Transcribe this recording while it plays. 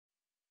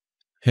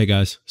Hey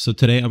guys, so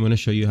today I'm going to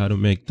show you how to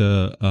make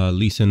the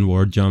Leesin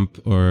ward jump,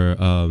 or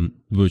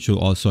which will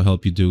also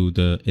help you do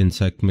the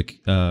insect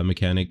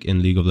mechanic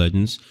in League of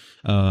Legends.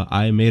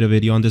 I made a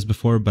video on this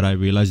before, but I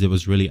realized it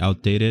was really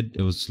outdated.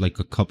 It was like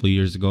a couple of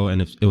years ago,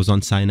 and it was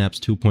on Synapse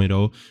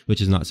 2.0,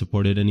 which is not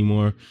supported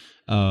anymore.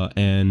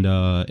 And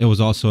it was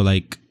also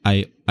like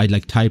I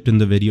like typed in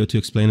the video to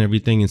explain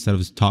everything instead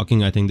of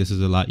talking. I think this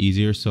is a lot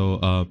easier.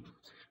 So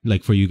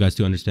like for you guys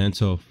to understand.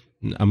 So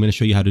I'm going to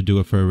show you how to do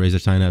it for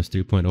Razer Synapse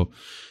 3.0.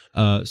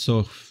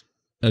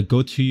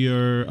 Go to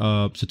your,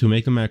 so to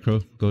make the macro,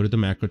 go to the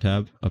macro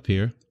tab up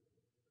here.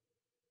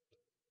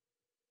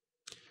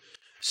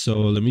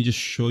 So let me just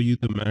show you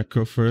the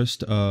macro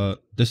first.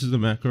 This is the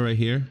macro right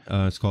here.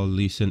 It's called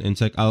Leesin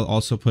Insect. I'll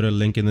also put a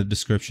link in the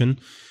description.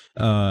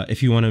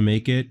 If you want to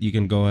make it, you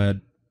can go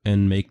ahead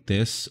and make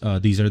this.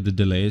 These are the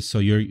delays.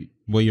 So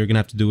what you're going to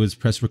have to do is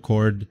press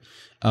record,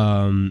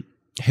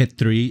 hit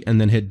 3,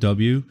 and then hit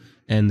W.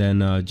 And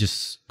then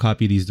just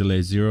copy these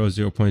delays 0,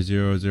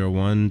 0.001,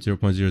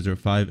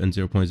 0.005, and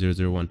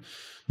 0.001.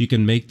 You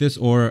can make this,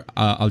 or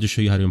I'll just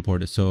show you how to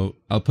import it. So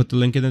I'll put the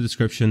link in the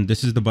description.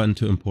 This is the button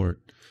to import.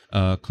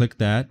 Click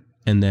that,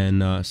 and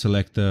then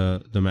select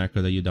the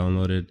macro that you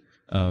downloaded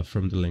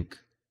from the link.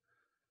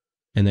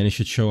 And then it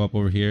should show up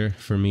over here.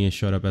 For me, it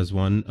showed up as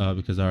 1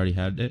 because I already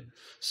had it.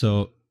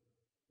 So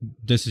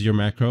this is your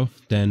macro.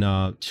 Then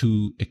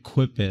to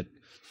equip it,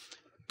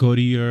 go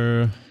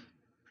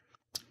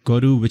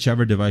to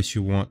whichever device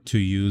you want to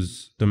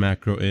use the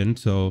macro in.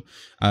 So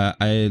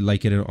I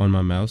like it on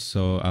my mouse,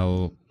 so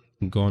I'll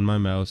go on my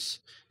mouse.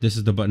 This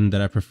is the button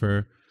that I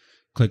prefer.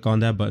 Click on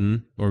that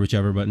button, or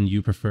whichever button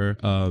you prefer.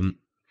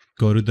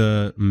 Go to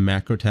the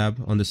macro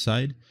tab on the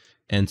side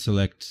and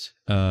select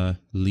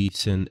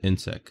Leesin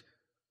Insect.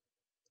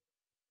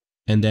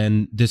 And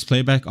then this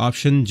playback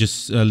option,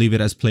 just leave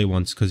it as play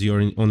once, because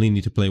you only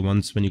need to play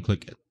once when you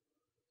click it.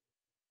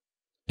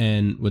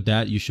 And with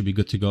that, you should be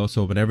good to go.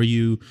 So whenever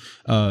you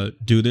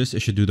do this,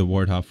 it should do the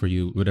ward hop for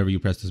you, whenever you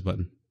press this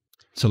button.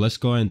 So let's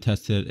go ahead and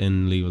test it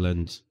in League of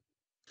Legends.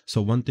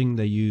 So one thing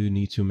that you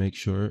need to make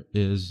sure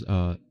is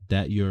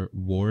that your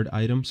ward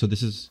item, so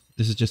this is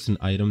just an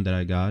item that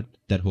I got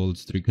that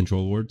holds 3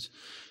 control wards.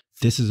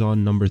 This is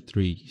on number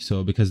 3.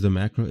 So because the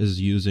macro is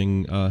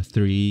using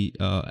 3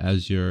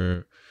 as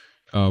your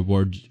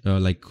ward,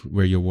 like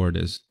where your ward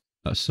is.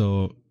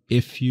 So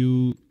if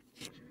you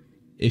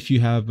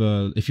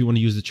want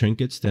to use the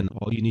trinkets, then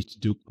all you need to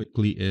do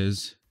quickly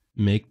is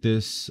make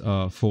this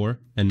 4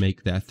 and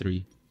make that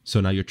 3. So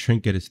now your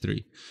trinket is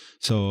 3.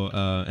 So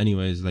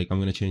anyways, like I'm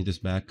gonna change this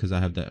back because I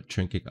have that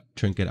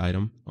trinket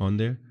item on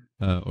there,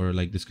 or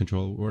like this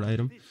control ward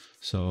item.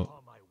 So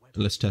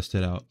let's test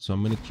it out. So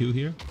I'm gonna Q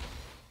here.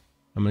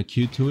 I'm gonna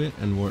Q to it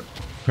and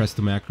press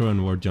the macro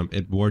and ward jump.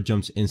 It ward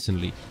jumps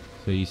instantly.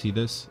 So you see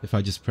this? If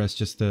I just press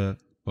oh,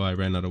 I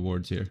ran out of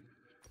wards here.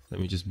 Let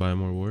me just buy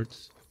more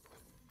wards.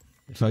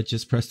 If I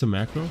just press the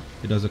macro,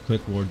 it does a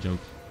quick ward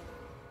jump.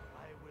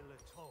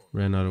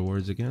 Ran out of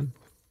words again.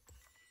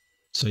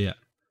 So yeah,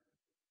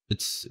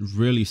 it's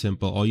really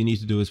simple. All you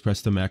need to do is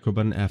press the macro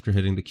button after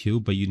hitting the Q,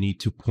 but you need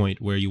to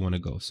point where you want to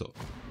go. So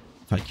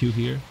if I Q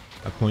here,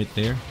 I point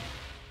there.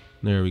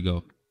 There we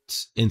go.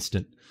 It's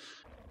instant.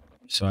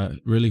 So I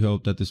really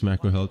hope that this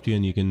macro helped you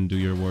and you can do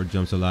your ward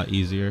jumps a lot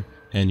easier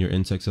and your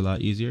insects a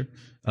lot easier.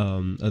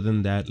 Other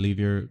than that, leave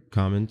your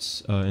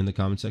comments in the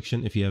comment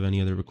section if you have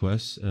any other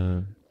requests.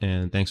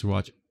 And thanks for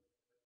watching.